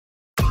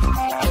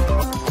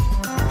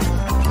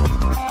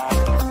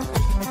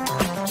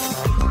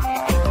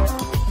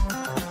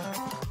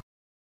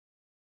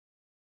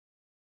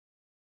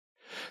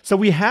So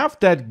we have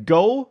that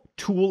Go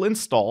tool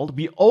installed.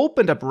 We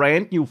opened a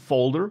brand new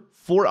folder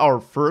for our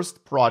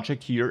first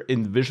project here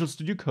in Visual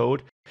Studio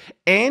Code,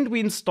 and we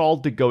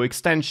installed the Go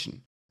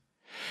extension.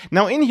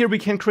 Now in here we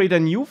can create a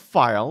new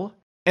file,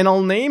 and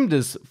I'll name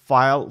this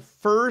file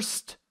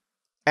firstapp.go.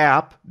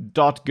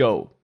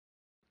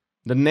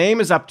 The name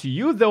is up to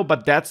you though,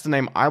 but that's the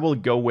name I will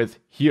go with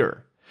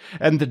here.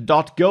 And the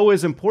 .go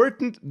is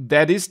important.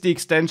 That is the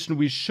extension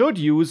we should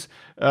use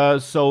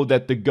so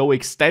that the Go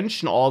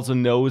extension also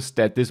knows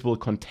that this will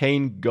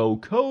contain Go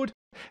code,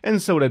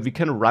 and so that we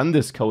can run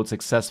this code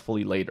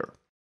successfully later.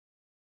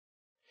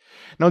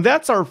 Now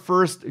that's our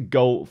first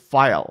Go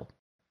file.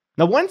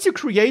 Now once you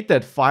create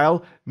that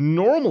file,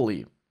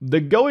 normally the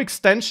Go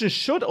extension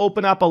should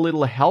open up a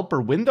little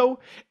helper window,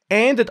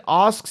 and it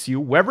asks you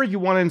whether you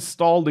want to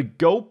install the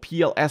Go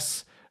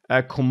PLS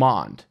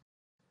command.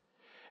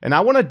 And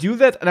I want to do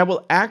that, and I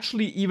will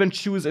actually even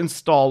choose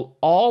install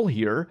all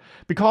here,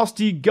 because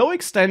the Go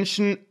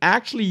extension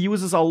actually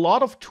uses a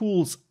lot of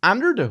tools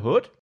under the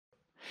hood,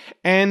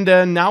 and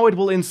now it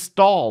will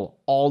install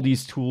all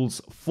these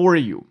tools for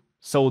you,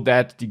 so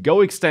that the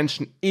Go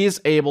extension is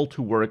able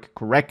to work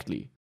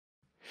correctly.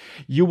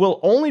 You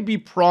will only be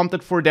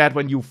prompted for that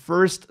when you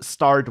first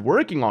start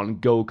working on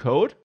Go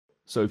code.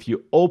 So if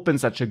you open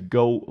such a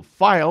Go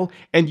file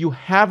and you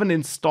haven't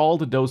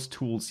installed those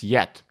tools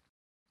yet.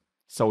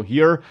 So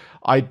here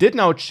I did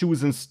now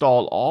choose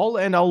install all,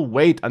 and I'll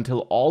wait until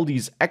all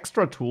these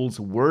extra tools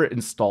were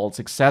installed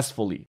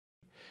successfully.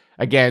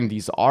 Again,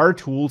 these are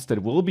tools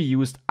that will be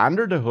used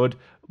under the hood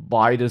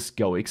by this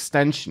Go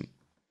extension.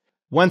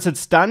 Once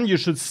it's done, you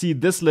should see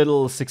this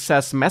little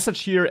success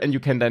message here, and you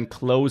can then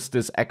close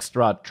this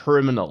extra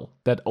terminal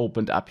that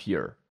opened up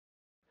here.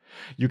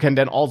 You can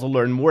then also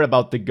learn more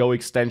about the Go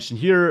extension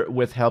here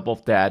with help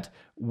of that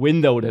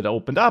window that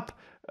opened up,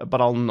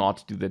 but I'll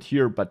not do that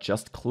here, but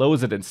just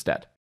close it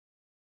instead.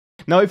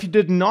 Now, if you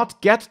did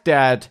not get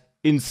that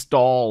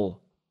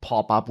install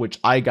pop-up, which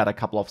I got a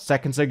couple of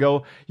seconds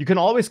ago, you can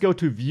always go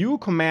to View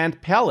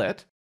Command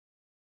Palette,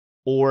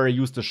 or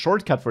use the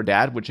shortcut for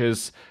that, which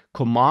is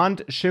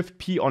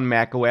Command-Shift-P on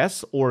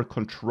macOS or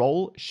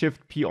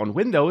Control-Shift-P on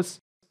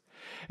Windows.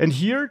 And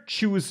here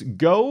choose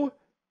Go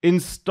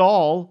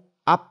Install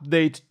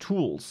Update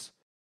Tools.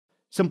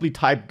 Simply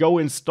type Go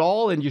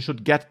Install and you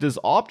should get this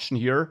option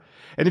here.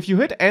 And if you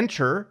hit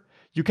Enter,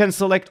 you can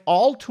select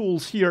all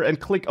tools here and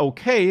click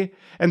OK,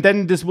 and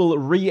then this will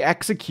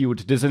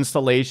re-execute this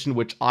installation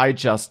which I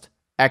just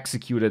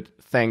executed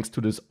thanks to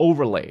this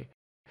overlay.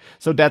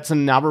 So that's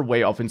another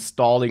way of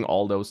installing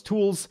all those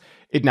tools.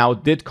 It now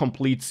did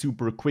complete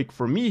super quick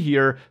for me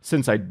here,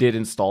 since I did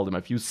install them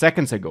a few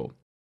seconds ago.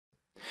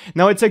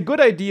 Now it's a good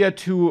idea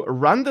to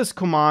run this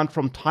command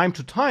from time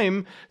to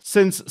time,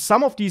 since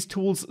some of these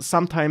tools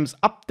sometimes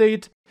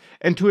update,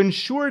 and to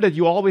ensure that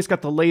you always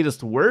got the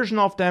latest version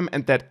of them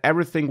and that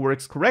everything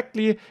works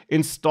correctly,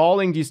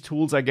 installing these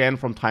tools again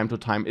from time to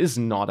time is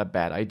not a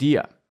bad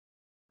idea.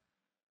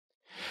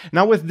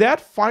 Now with that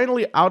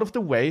finally out of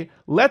the way,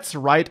 let's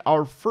write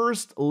our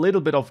first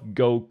little bit of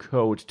Go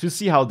code to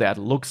see how that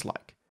looks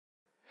like.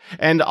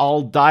 And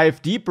I'll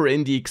dive deeper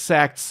in the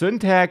exact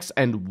syntax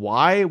and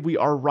why we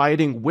are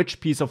writing which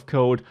piece of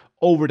code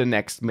over the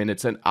next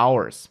minutes and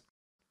hours.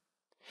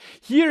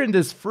 Here in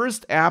this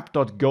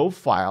firstapp.go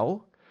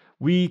file,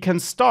 we can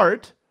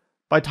start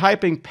by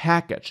typing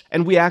package,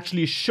 and we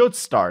actually should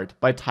start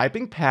by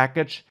typing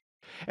package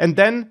and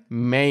then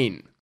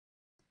main.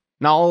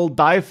 Now I'll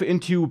dive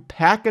into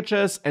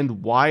packages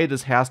and why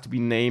this has to be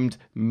named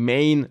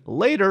main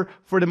later.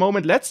 For the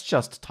moment, let's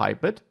just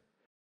type it.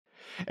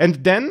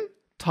 And then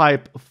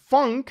type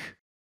func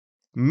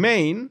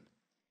main,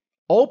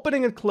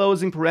 opening and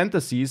closing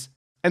parentheses,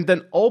 and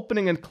then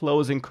opening and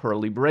closing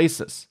curly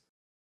braces.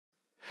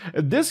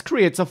 This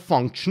creates a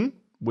function,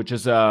 which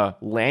is a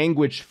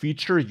language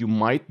feature you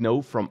might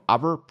know from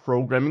other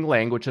programming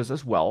languages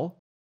as well.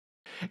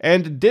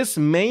 And this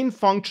main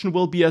function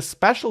will be a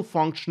special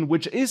function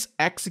which is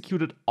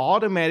executed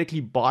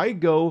automatically by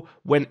Go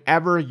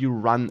whenever you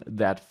run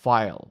that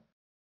file.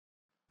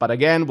 But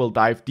again, we'll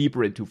dive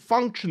deeper into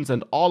functions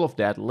and all of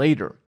that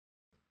later.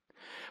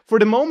 For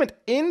the moment,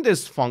 in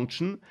this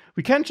function,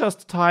 we can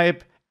just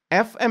type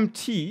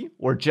fmt,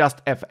 or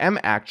just fm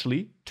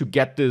actually, to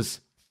get this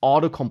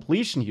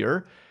auto-completion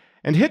here,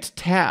 and hit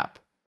tab.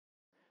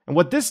 And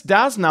what this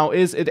does now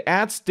is it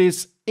adds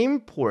this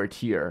import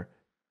here.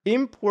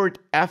 Import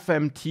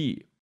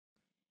fmt.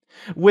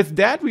 With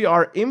that, we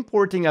are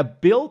importing a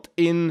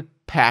built-in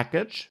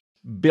package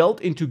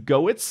built into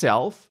Go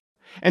itself,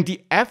 and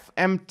the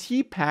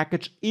fmt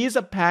package is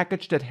a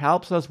package that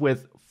helps us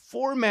with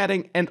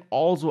formatting and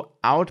also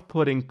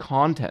outputting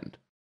content.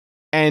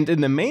 And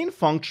in the main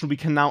function, we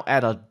can now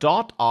add a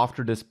dot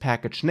after this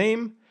package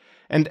name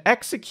and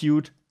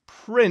execute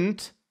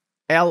print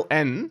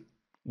ln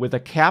with a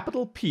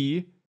capital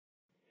P,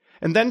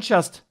 and then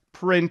just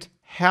print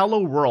hello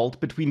world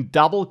between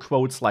double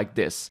quotes like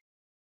this.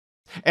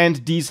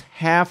 And these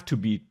have to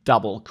be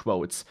double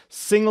quotes.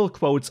 Single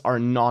quotes are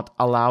not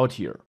allowed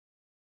here.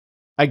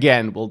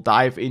 Again, we'll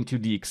dive into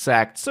the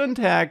exact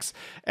syntax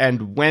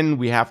and when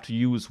we have to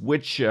use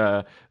which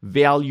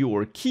value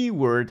or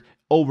keyword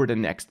over the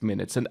next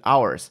minutes and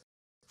hours.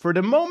 For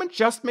the moment,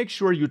 just make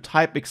sure you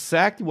type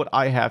exactly what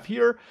I have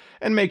here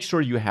and make sure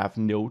you have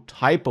no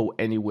typo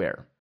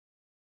anywhere.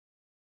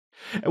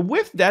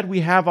 With that,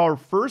 we have our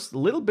first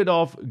little bit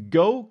of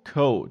Go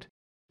code.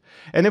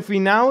 And if we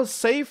now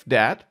save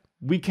that,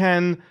 we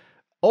can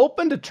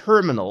open the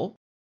terminal,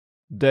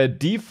 the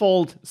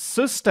default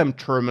system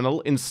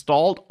terminal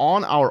installed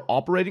on our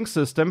operating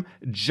system,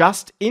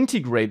 just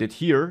integrated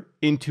here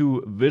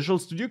into Visual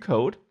Studio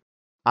Code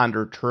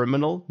under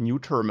Terminal, New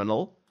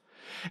Terminal.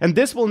 And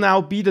this will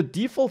now be the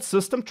default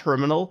system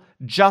terminal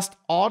just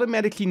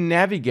automatically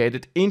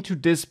navigated into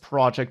this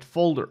project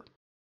folder.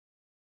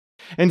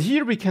 And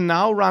here we can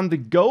now run the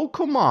Go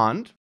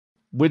command,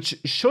 which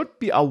should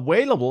be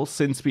available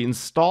since we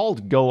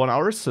installed Go on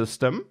our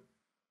system.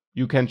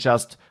 You can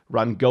just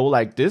run Go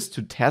like this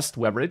to test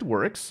whether it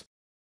works.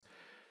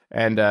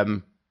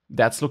 And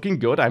that's looking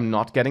good. I'm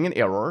not getting an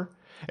error.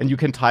 And you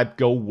can type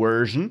Go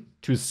version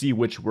to see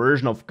which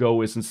version of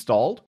Go is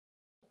installed.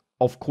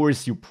 Of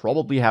course, you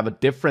probably have a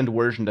different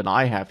version than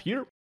I have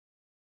here,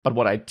 but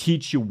what I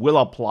teach you will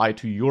apply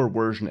to your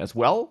version as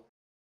well.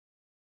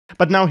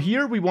 But now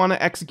here we want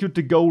to execute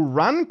the Go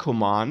run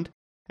command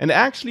and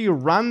actually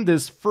run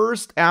this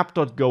first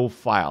app.go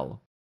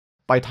file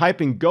by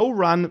typing go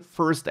run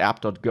first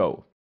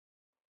app.go.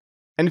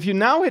 And if you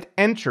now hit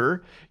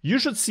enter, you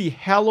should see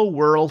hello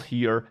world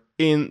here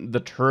in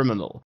the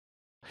terminal.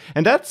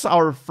 And that's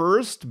our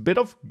first bit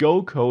of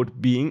Go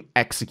code being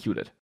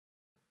executed.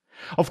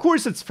 Of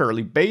course, it's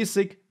fairly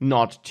basic,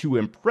 not too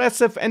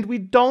impressive, and we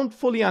don't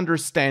fully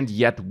understand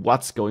yet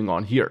what's going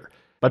on here.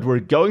 But we're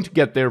going to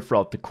get there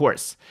throughout the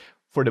course.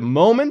 For the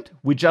moment,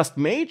 we just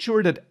made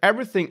sure that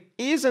everything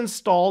is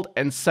installed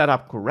and set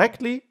up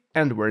correctly,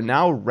 and we're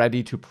now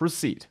ready to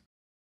proceed.